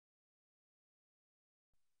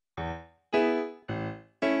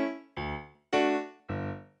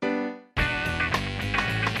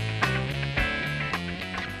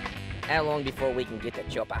How long before we can get the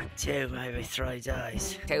chopper? 2, maybe 3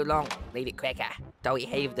 days. Too long. Leave it quicker. Don't we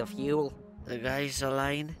have the fuel? The geyser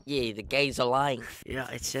line? Yeah, the geyser line. Yeah,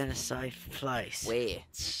 it's in a safe place. Where?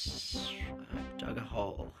 I dug a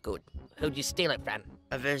hole. Good. Who'd you steal it from?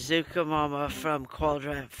 A bazooka mama from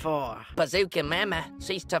Quadrant 4. Bazooka Mama.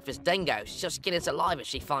 She's tough as dingo. She'll skin us alive if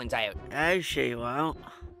she finds out. No, she won't.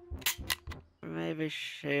 Maybe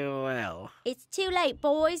she will. It's too late,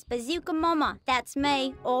 boys. Bazooka Mama, that's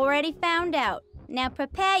me, already found out. Now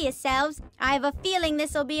prepare yourselves. I have a feeling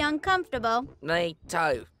this'll be uncomfortable. Me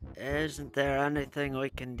too. Isn't there anything we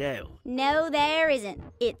can do? No, there isn't.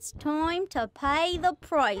 It's time to pay the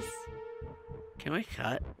price. Can we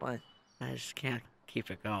cut? What? I just can't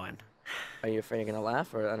keep it going. Are you afraid you're gonna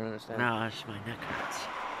laugh, or I don't understand? No, it's my neck hurts.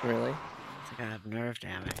 Really? I think I have nerve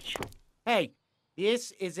damage. Hey,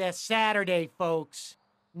 this is a Saturday, folks.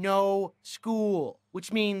 No school,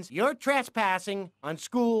 which means you're trespassing on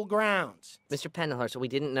school grounds. Mr. Pendelhurst, we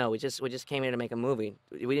didn't know. We just came here to make a movie.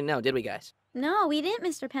 We didn't know, did we, guys? No, we didn't,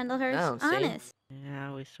 Mr. Pendlehurst. No, see? Honest.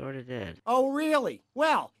 Yeah, we sort of did. Oh, really?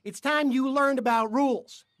 Well, it's time you learned about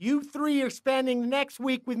rules. You 3 are spending the next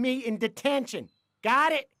week with me in detention.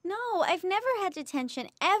 Got it? No, I've never had detention,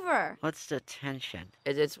 ever. What's detention?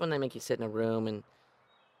 It's when they make you sit in a room, and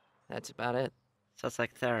that's about it. So it's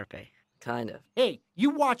like therapy. Kind of. Hey,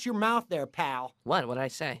 you watch your mouth there, pal. What? What'd I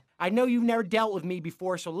say? I know you've never dealt with me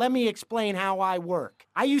before, so let me explain how I work.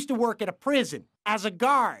 I used to work at a prison as a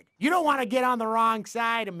guard. You don't want to get on the wrong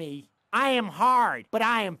side of me. I am hard, but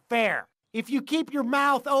I am fair. If you keep your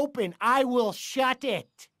mouth open, I will shut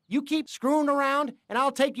it. You keep screwing around, and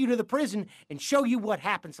I'll take you to the prison and show you what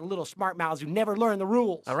happens to little smart mouths who never learn the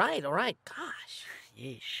rules. All right. Gosh.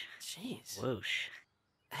 Yeesh. Jeez. Whoosh.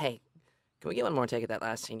 Hey, can we get one more take at that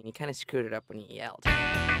last scene? You kind of screwed it up when you yelled.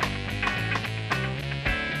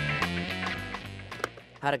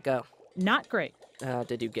 How'd it go? Not great.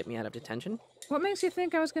 Did you get me out of detention? What makes you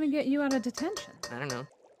think I was going to get you out of detention? I don't know.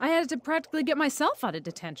 I had to practically get myself out of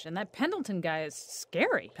detention. That Pendleton guy is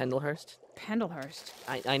scary. Pendlehurst? Pendlehurst.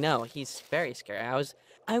 I know, he's very scary.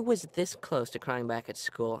 I was this close to crying back at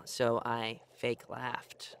school, so I fake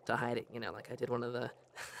laughed to hide it, like I did one of the...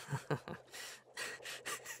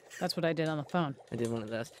 That's what I did on the phone. I did one of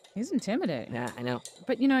those. He's intimidating. Yeah, I know.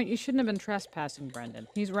 But you shouldn't have been trespassing, Brendan.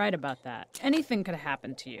 He's right about that. Anything could have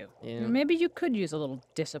happened to you. Yeah. Maybe you could use a little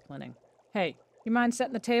disciplining. Hey, you mind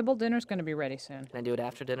setting the table? Dinner's going to be ready soon. Can I do it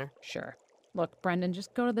after dinner? Sure. Look, Brendan,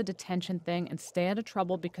 just go to the detention thing and stay out of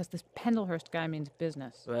trouble because this Pendlehurst guy means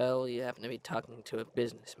business. Well, you happen to be talking to a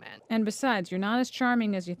businessman. And besides, you're not as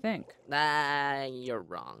charming as you think. You're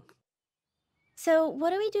wrong. So what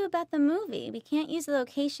do we do about the movie? We can't use the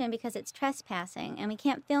location because it's trespassing, and we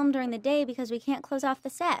can't film during the day because we can't close off the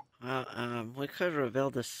set. Well, we could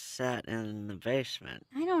rebuild the set in the basement.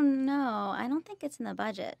 I don't know. I don't think it's in the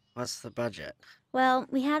budget. What's the budget? Well,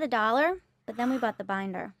 we had $1, but then we bought the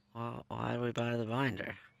binder Well, why did we buy the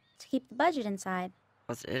binder? to keep the budget inside.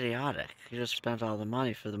 That's idiotic. You just spent all the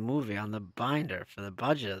money for the movie on the binder for the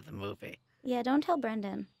budget of the movie. Yeah, don't tell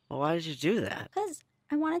Brendan. Well, why did you do that? Because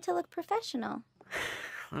I wanted to look professional.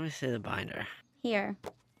 Let me see the binder. Here.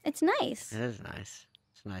 It's nice. It is nice.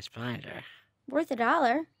 It's a nice binder. Worth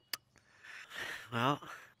 $1. Well,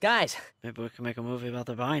 Guys! maybe we can make a movie about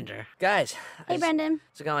the binder. Guys! Hey, Brendan.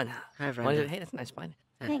 How's it going? Hi, Brendan. Hey, that's a nice binder.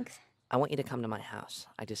 Thanks. I want you to come to my house.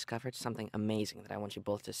 I discovered something amazing that I want you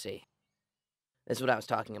both to see. This is what I was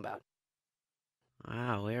talking about.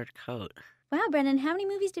 Wow, weird coat. Wow, Brendan, how many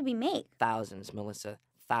movies did we make? Thousands, Melissa.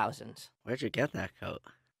 Thousands. Where'd you get that coat?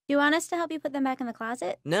 Do you want us to help you put them back in the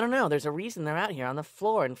closet? No. There's a reason they're out here on the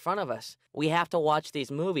floor in front of us. We have to watch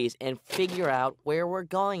these movies and figure out where we're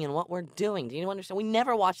going and what we're doing. Do you understand? We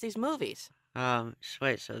never watch these movies.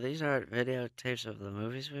 Wait, so these aren't videotapes of the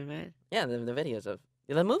movies we made? Yeah, the videos of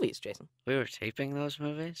the movies, Jason. We were taping those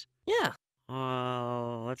movies? Yeah.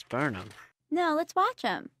 Well, let's burn them. No, let's watch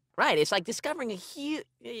them. Right, it's like discovering a huge...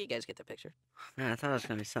 Yeah, you guys get the picture. Man, I thought it was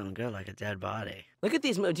going to be something good, like a dead body. Look at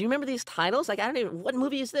these movies. Do you remember these titles? Like, I don't even... What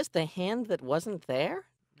movie is this? The Hand That Wasn't There?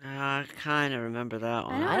 I kind of remember that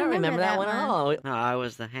one. I I don't remember that one at all. No, I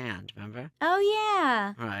was the hand, remember? Oh,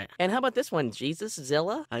 yeah. Right. And how about this one? Jesus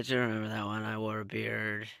Zilla? I do remember that one. I wore a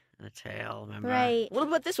beard and a tail, remember? Right. What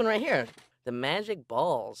about this one right here? The Magic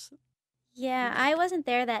Balls. Yeah, I wasn't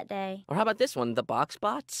there that day. Or how about this one? The Box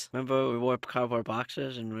Bots? Remember we wore cardboard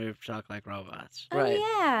boxes and we talked like robots? Right.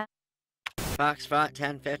 Oh, yeah. Boxbot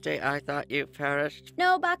 1050, I thought you perished.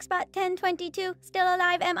 No, Boxbot 1022. Still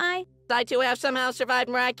alive, am I? I too have somehow survived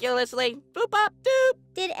miraculously. Boop up doop.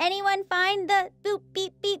 Did anyone find the boop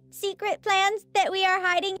beep beep secret plans that we are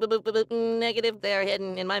hiding? Boop boop boop boop. Negative. They're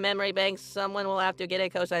hidden in my memory banks. Someone will have to get a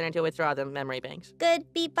cosigner to withdraw them memory banks. Good.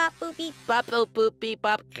 Beep bop boop beep. Bop boop boop beep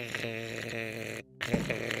bop.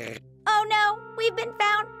 Oh no, we've been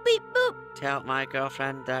found. Beep boop. Tell my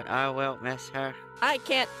girlfriend that I will miss her. I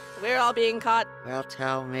can't. We're all being caught. Well,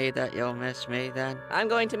 tell me that you'll miss me then. I'm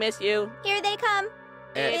going to miss you. Here they come.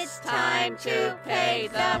 It's time to pay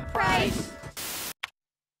the price.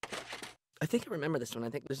 I think I remember this one. I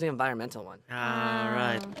think this is the environmental one.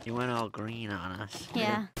 Right. You went all green on us.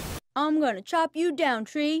 Yeah. I'm gonna chop you down,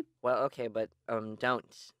 tree. Well, okay, but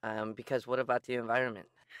don't. Because what about the environment?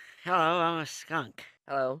 Hello, I'm a skunk.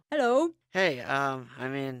 Hello. Hello. Hey,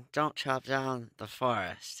 don't chop down the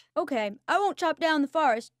forest. Okay, I won't chop down the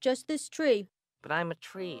forest, just this tree. But I'm a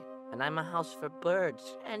tree, and I'm a house for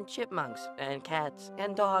birds, and chipmunks, and cats,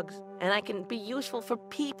 and dogs, and I can be useful for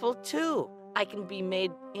people, too. I can be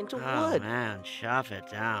made into Oh, wood. man, chop it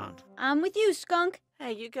down. I'm with you, skunk.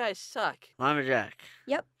 Hey, you guys suck. Lumberjack.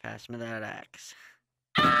 Yep. Pass me that axe.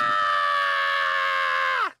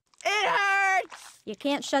 It hurts! You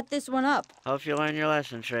can't shut this one up. Hope you learned your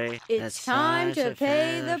lesson, Tree. It's time to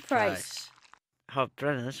pay the price. Oh,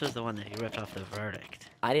 Brendan, this was the one that you ripped off the verdict.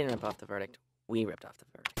 I didn't rip off the verdict. We ripped off the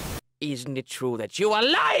verdict. Isn't it true that you are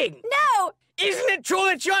lying? No! Isn't it true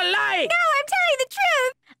that you are lying? No, I'm telling the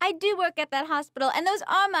truth! I do work at that hospital, and those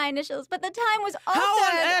are my initials, but the time was altered. How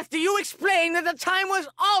on earth do you explain that the time was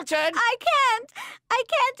altered? I can't! I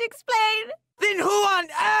can't explain! Then who on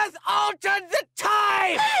earth altered the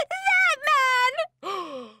time? That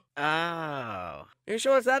man! Oh. You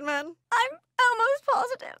sure it's that man? I'm almost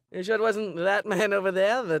positive. You sure it wasn't that man over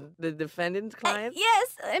there, the defendant's client?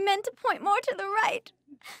 Yes, I meant to point more to the right.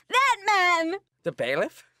 That man! The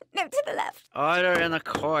bailiff? No, to the left. Order in the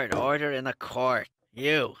court. Order in the court.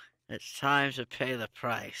 You. It's time to pay the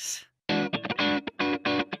price.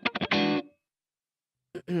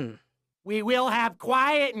 We will have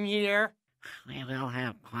quiet in here. We will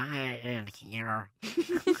have quiet in here.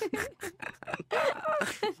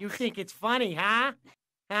 You think it's funny, huh?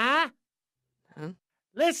 Huh? Huh?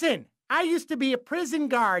 Listen, I used to be a prison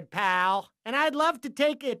guard, pal, and I'd love to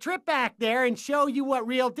take a trip back there and show you what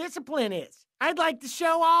real discipline is. I'd like to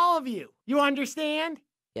show all of you. You understand?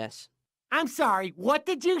 Yes. I'm sorry, what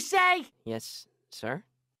did you say? Yes, sir?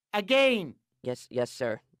 Again. Yes,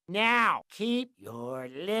 sir. Now, keep your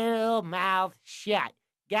little mouth shut.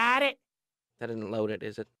 Got it? That isn't loaded,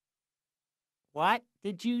 is it? What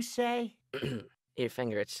did you say? Your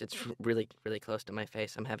finger, it's really, really close to my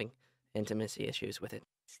face. I'm having intimacy issues with it.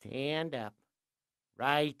 Stand up.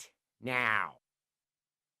 Right now.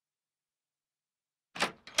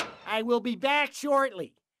 I will be back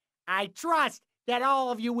shortly. I trust that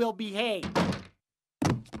all of you will behave.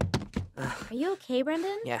 Are you okay,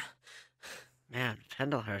 Brendan? Yeah. Man,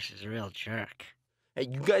 Pendlehurst is a real jerk. Hey,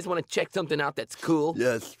 you guys want to check something out that's cool?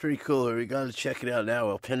 Yeah, it's pretty cool. We gotta check it out now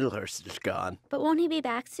while Pendlehurst is gone. But won't he be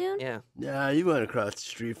back soon? Yeah. Nah, he went across the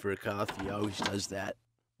street for a coffee. He always does that.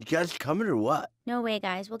 You guys coming or what? No way,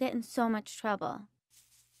 guys. We'll get in so much trouble.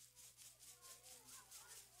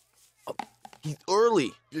 He's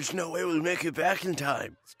early. There's no way we'll make it back in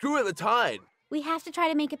time. Screw it, the tide. We have to try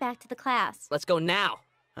to make it back to the class. Let's go now.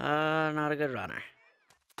 Not a good runner.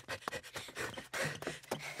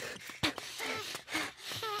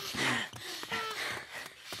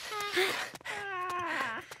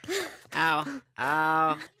 Ow.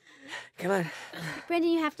 Ow. Come on.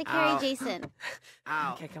 Brendan, you have to carry Ow. Jason.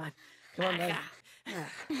 Ow. Okay, come on. Come on, buddy.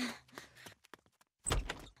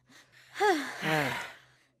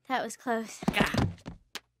 That was close.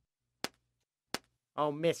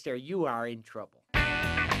 Oh, mister, you are in trouble.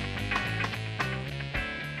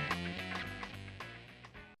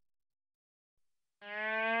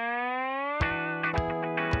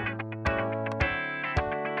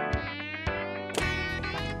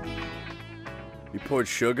 You poured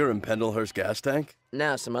sugar in Pendlehurst gas tank?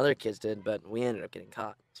 No, some other kids did, but we ended up getting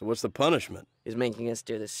caught. So what's the punishment? He's making us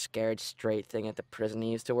do this scared straight thing at the prison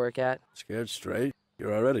he used to work at. Scared straight?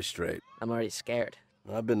 You're already straight. I'm already scared.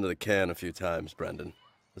 I've been to the can a few times, Brendan.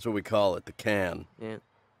 That's what we call it, the can. Yeah.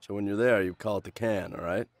 So when you're there, you call it the can, all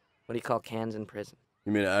right? What do you call cans in prison?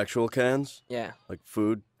 You mean actual cans? Yeah. Like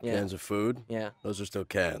food? Yeah. Cans of food? Yeah. Those are still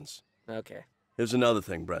cans. Okay. Here's another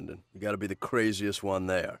thing, Brendan. You gotta be the craziest one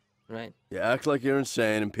there. Right. You act like you're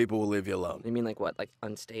insane and people will leave you alone. You mean like what? Like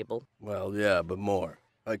unstable? Well, yeah, but more.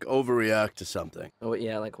 Like overreact to something. Oh,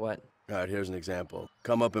 yeah, like what? All right, here's an example.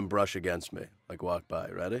 Come up and brush against me. Like walk by.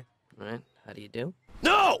 Ready? Right. How do you do?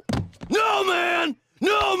 No! No, man!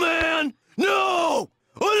 No, man! No!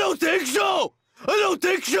 Oh, don't think so! I don't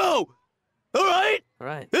think so! All right? All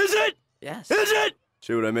right. Is it? Yes. Is it?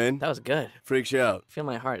 See what I mean? That was good. Freaks you out. I feel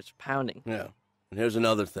my heart is pounding. Yeah. And here's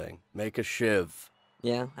another thing. Make a shiv.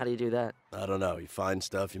 Yeah? How do you do that? I don't know. You find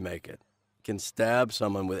stuff, you make it. You can stab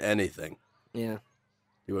someone with anything. Yeah.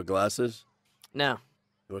 You wear glasses? No.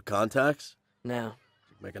 You wear contacts? No.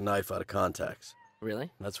 Make a knife out of contacts. Really?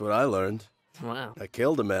 That's what I learned. Wow. I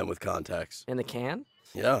killed a man with contacts. In the can?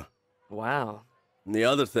 Yeah. Wow. And the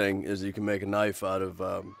other thing is you can make a knife out of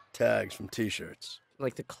tags from T-shirts.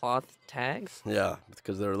 Like the cloth tags? Yeah,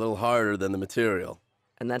 because they're a little harder than the material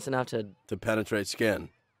And that's enough to... to penetrate skin.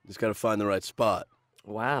 You just got to find the right spot.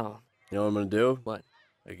 Wow. You know what I'm going to do? What?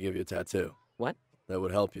 I can give you a tattoo. What? That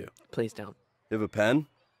would help you. Please don't. You have a pen?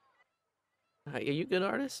 Are you a good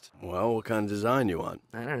artist? Well, what kind of design you want?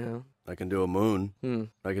 I don't know. I can do a moon. Hmm.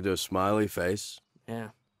 I can do a smiley face. Yeah.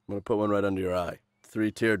 I'm going to put one right under your eye.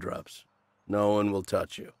 3 teardrops. No one will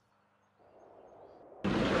touch you.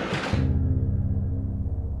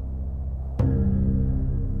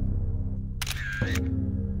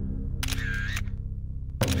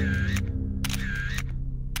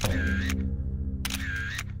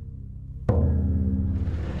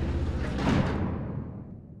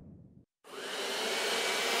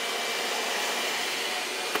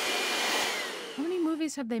 How many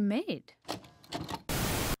movies have they made?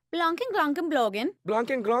 Blanken, Glonken, Blogen.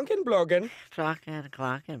 Blanken, Glonken, Blogen. Flocken,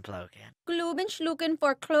 Glocken, Blocken. Gluben, Schlucken,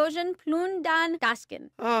 Vorklogen, Plundan, Dasken.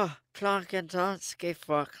 Oh, Plonken, Donske,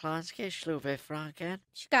 Forklonske, Schlube, Franken.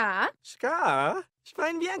 Ska. Ska?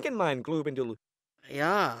 Schweinbianken, mein Glubendul.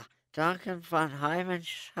 Ja, Duncan von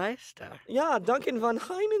Heimenscheister. Ja, Duncan von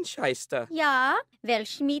Heimenscheister. Ja, vel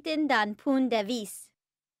schmieden dan Pundavis.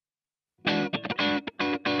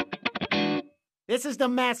 This is the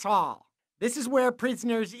mess hall. This is where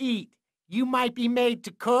prisoners eat. You might be made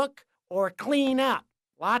to cook or clean up.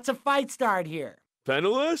 Lots of fights start here.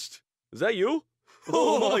 Pendelhurst? Is that you?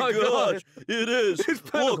 Oh my gosh, it is. It's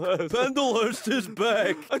Look, Pendelhurst. Pendelhurst is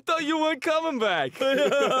back. I thought you weren't coming back. Hey,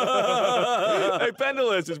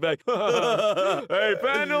 Pendelhurst is back. Hey,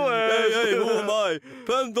 Pendelhurst. Hey, who am I?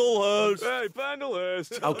 Pendelhurst. Hey,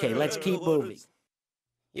 Pendelhurst. Okay, let's keep moving.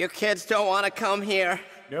 You kids don't want to come here?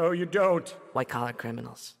 No, you don't. White-collar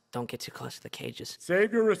criminals. Don't get too close to the cages.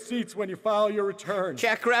 Save your receipts when you file your return.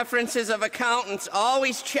 Check references of accountants.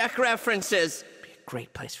 Always check references. Be a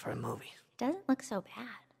great place for a movie. Doesn't look so bad.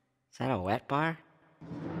 Is that a wet bar?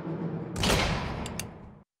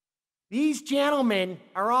 These gentlemen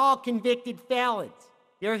are all convicted felons.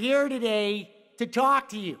 They're here today to talk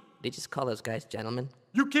to you. Did you just call those guys gentlemen?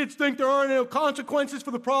 You kids think there aren't any consequences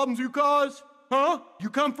for the problems you cause? Huh? You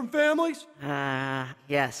come from families?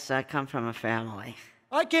 Yes, I come from a family.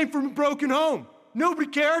 I came from a broken home. Nobody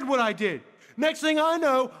cared what I did. Next thing I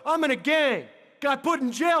know, I'm in a gang. Got put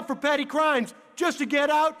in jail for petty crimes just to get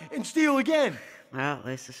out and steal again. Well, at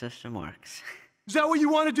least the system works. Is that what you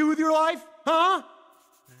want to do with your life? Huh?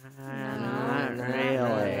 Not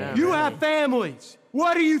really. You have families.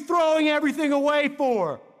 What are you throwing everything away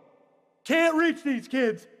for? Can't reach these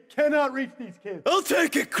kids. Cannot reach these kids. I'll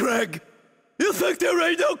take it, Craig. You think there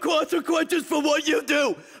ain't no consequences for what you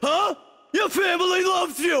do, huh? Your family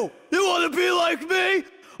loves you. You want to be like me?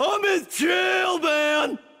 I'm in jail,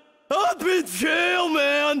 man. I'm in jail,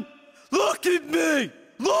 man. Look at me.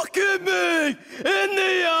 Look at me in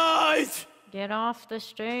the eyes. Get off the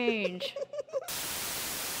stage.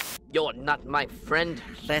 You're not my friend.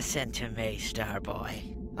 Listen to me,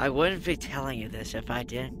 Starboy. I wouldn't be telling you this if I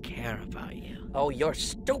didn't care about you. Oh, you're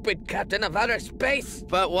stupid, Captain of Outer Space.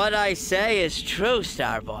 But what I say is true,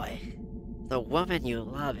 Starboy. The woman you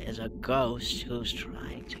love is a ghost who's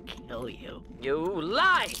trying to kill you. You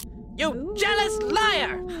lie! You jealous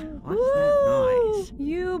liar! What's that noise?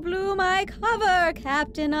 You blew my cover,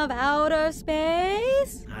 Captain of Outer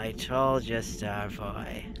Space. I told you,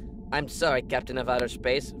 Starboy. I'm sorry, Captain of Outer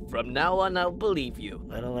Space. From now on, I'll believe you.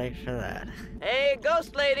 Little late for that. Hey,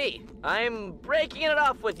 Ghost Lady! I'm breaking it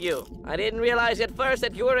off with you. I didn't realize at first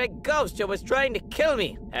that you were a ghost who was trying to kill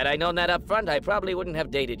me. Had I known that up front, I probably wouldn't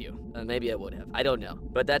have dated you. Maybe I would have. I don't know.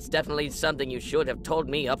 But that's definitely something you should have told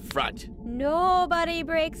me up front. Nobody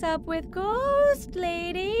breaks up with Ghost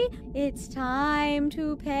Lady. It's time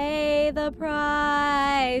to pay the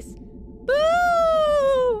price.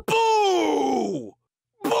 Boo! Boo!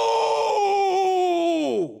 Boo!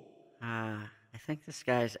 I think this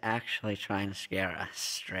guy's actually trying to scare us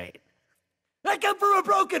straight. I come from a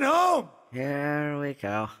broken home. Here we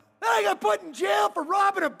go. Then I got put in jail for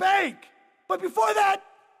robbing a bank. But before that...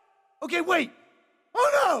 Okay, wait. Oh,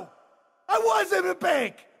 no! I was in a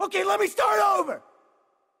bank. Okay, let me start over.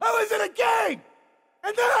 I was in a gang.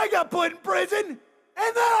 And then I got put in prison.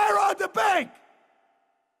 and then I robbed the bank!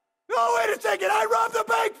 Oh, wait a second, I robbed the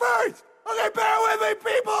bank first! Okay, bear with me,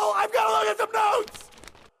 people! I've got to look at some notes!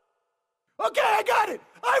 Okay, I got it!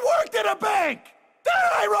 I worked at a bank! Then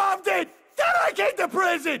I robbed it! Then I came to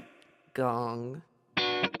prison! Gong.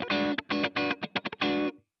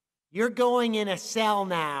 You're going in a cell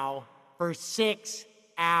now for 6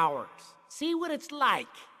 hours. See what it's like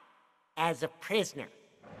as a prisoner.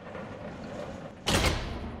 What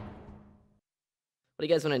do you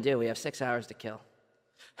guys want to do? We have 6 hours to kill.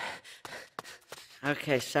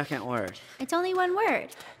 Okay, second word. It's only one word.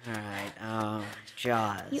 All right,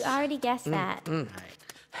 Jaws. You already guessed that. Right.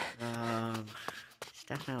 It's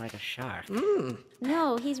definitely like a shark.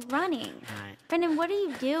 No, he's running. Right. Brendan, what are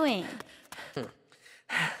you doing?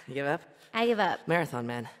 You give up? I give up. Marathon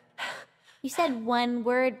Man. You said one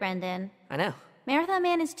word, Brendan. I know. Marathon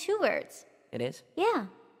Man is 2 words. It is? Yeah,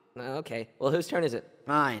 Okay. Well, whose turn is it?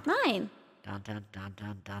 Mine. mine. Dun, dun, dun,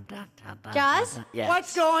 dun, dun, dun, dun, dun, Jaws? dun, dun. Yes.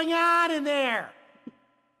 What's going on in there?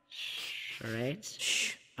 Charades?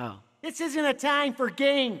 Shh. Oh. This isn't a time for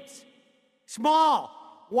games.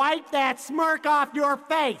 Small, wipe that smirk off your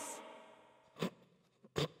face.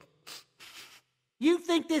 You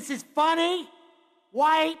think this is funny?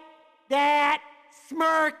 Wipe that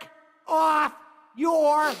smirk off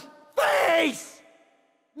your face!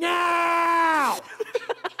 Now!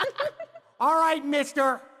 All right,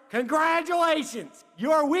 mister. Congratulations.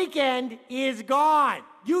 Your weekend is gone.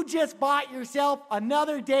 You just bought yourself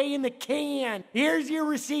another day in the can. Here's your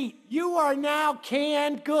receipt. You are now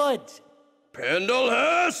canned goods.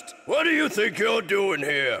 Pendlehurst, what do you think you're doing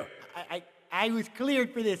here? I was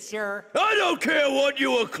cleared for this, sir. I don't care what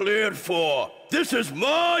you were cleared for. This is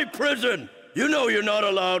my prison. You know you're not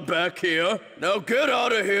allowed back here. Now get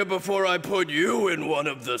out of here before I put you in one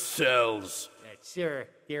of the cells. Sir,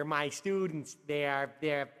 they're my students.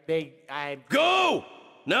 I... Go!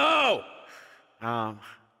 Now! Are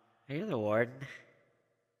you the warden?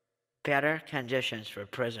 Better conditions for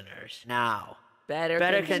prisoners now.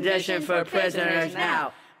 Better condition for prisoners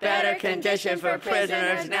now. Better condition for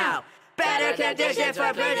prisoners now. Better conditions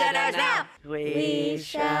for prisoners now. We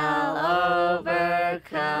shall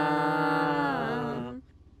overcome.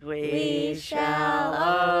 We shall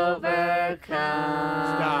overcome.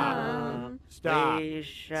 Stop. We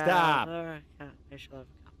shall Stop. overcome. We shall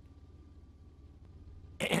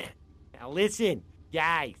overcome. Now listen,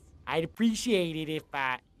 guys, I'd appreciate it if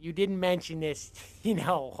you didn't mention this,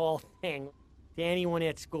 whole thing to anyone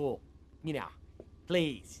at school.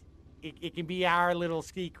 Please. It can be our little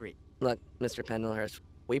secret. Look, Mr. Pendlehurst,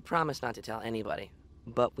 we promise not to tell anybody,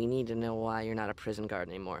 but we need to know why you're not a prison guard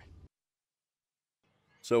anymore.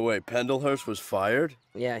 So wait, Pendlehurst was fired?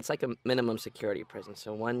 Yeah, it's like a minimum security prison.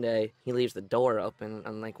 So one day, he leaves the door open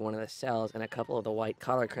on like one of the cells, and a couple of the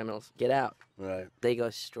white-collar criminals get out. Right. They go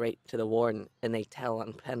straight to the warden, and they tell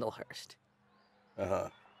on Pendlehurst. Uh-huh.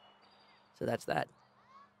 So that's that.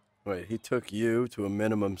 Wait, he took you to a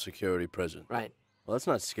minimum security prison. Right. Well, that's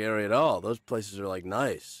not scary at all. Those places are, like,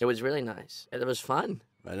 nice. It was really nice. It was fun.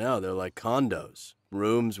 I know, they're like condos.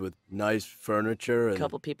 Rooms with nice furniture A and...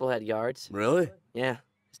 couple people had yards. Really? Yeah.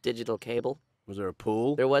 It's digital cable. Was there a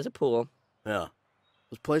pool? There was a pool. Yeah.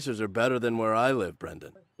 Those places are better than where I live,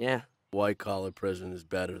 Brendan. Yeah. White-collar prison is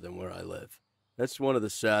better than where I live. That's one of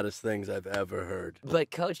the saddest things I've ever heard.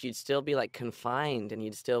 But, Coach, you'd still be, like, confined, and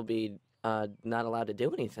you'd still be not allowed to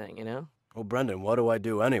do anything, you know? Well, Brendan, what do I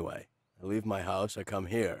do anyway? I leave my house, I come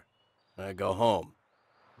here, and I go home.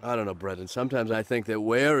 I don't know, Brendan. Sometimes I think that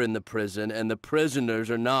we're in the prison and the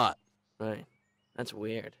prisoners are not. Right. That's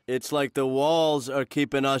weird. It's like the walls are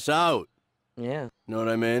keeping us out. Yeah. Know what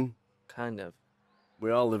I mean? Kind of.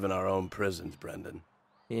 We all live in our own prisons, Brendan.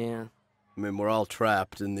 Yeah. I mean, we're all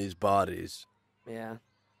trapped in these bodies. Yeah.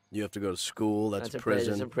 You have to go to school, that's a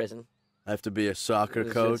prison. It's a prison. I have to be a soccer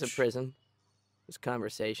coach. It's a prison. It's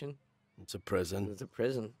conversation. It's a prison. It's a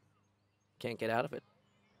prison. Can't get out of it.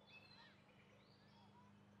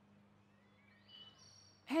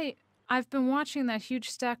 Hey, I've been watching that huge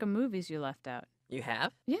stack of movies you left out. You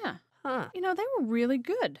have? Yeah. Huh. You know, they were really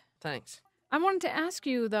good. Thanks. I wanted to ask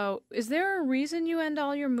you, though, is there a reason you end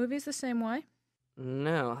all your movies the same way?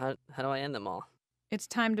 No. How do I end them all? It's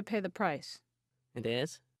time to pay the price. It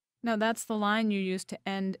is? No, that's the line you use to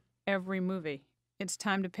end every movie. It's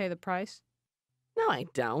time to pay the price. No, I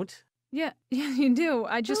don't. Yeah, you do.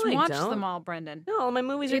 I just No, I watched don't. them all, Brendan. No, all my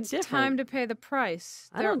movies are It's different. time to pay the price.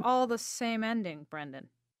 I They're don't- all the same ending, Brendan.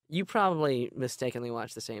 You probably mistakenly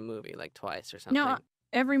watched the same movie like twice or something. No,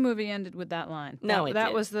 every movie ended with that line. No, that, it that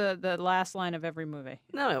didn't. was the last line of every movie.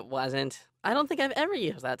 No, it wasn't. I don't think I've ever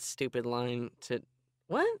used that stupid line to...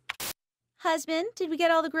 What? Husband, did we get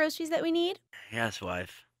all the groceries that we need? Yes,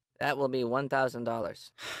 wife. That will be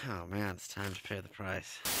 $1,000. Oh, man, it's time to pay the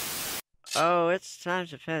price. Oh, it's time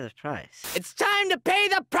to pay the price. It's time to pay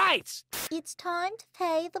the price! It's time to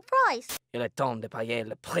pay the price. Il est temps de payer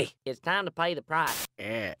le prix. It's time to pay the price.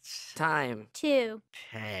 It's Time To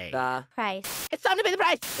pay. the price. It's time to pay the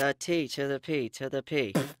price! The T to the P to the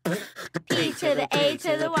P. P to the A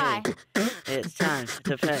to the Y. It's time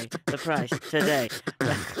to pay the price today.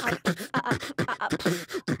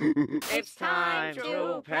 It's time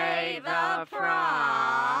to pay the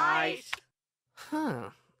price.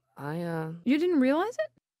 Huh. You didn't realize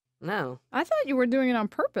it? No. I thought you were doing it on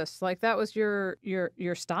purpose. Like that was your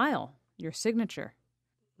style, your signature.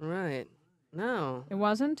 Right. No. It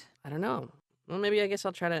wasn't? I don't know. Well, maybe I guess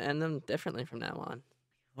I'll try to end them differently from now on.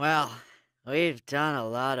 Well, we've done a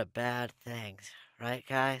lot of bad things, right,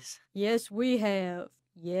 guys? Yes, we have.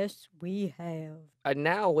 Yes, we have. And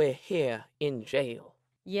now we're here in jail.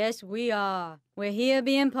 Yes, we are. We're here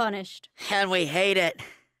being punished. And we hate it.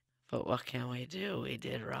 But what can we do? We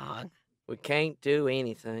did wrong. We can't do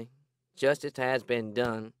anything. Justice has been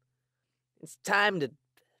done. It's time to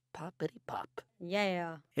poppity pop.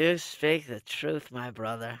 Yeah. You speak the truth, my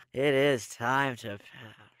brother. It is time to...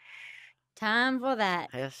 Time for that.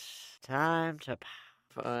 It's time to...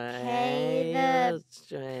 Pay the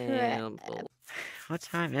Example. What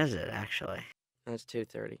time is it, actually? That's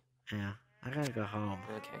 2:30. Yeah, I gotta go home.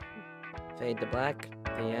 Okay. Fade to black.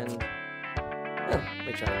 The end. Oh,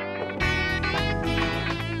 we tried.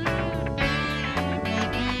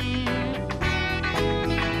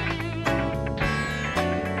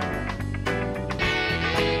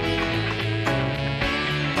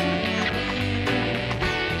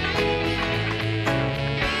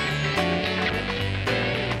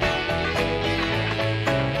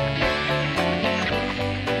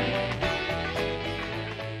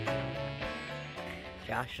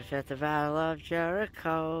 Joshua at the Battle of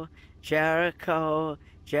Jericho, Jericho,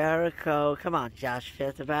 Jericho. Come on, Joshua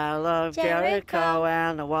at the Battle of Jericho,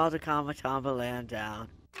 and the walls are coming tumbling down.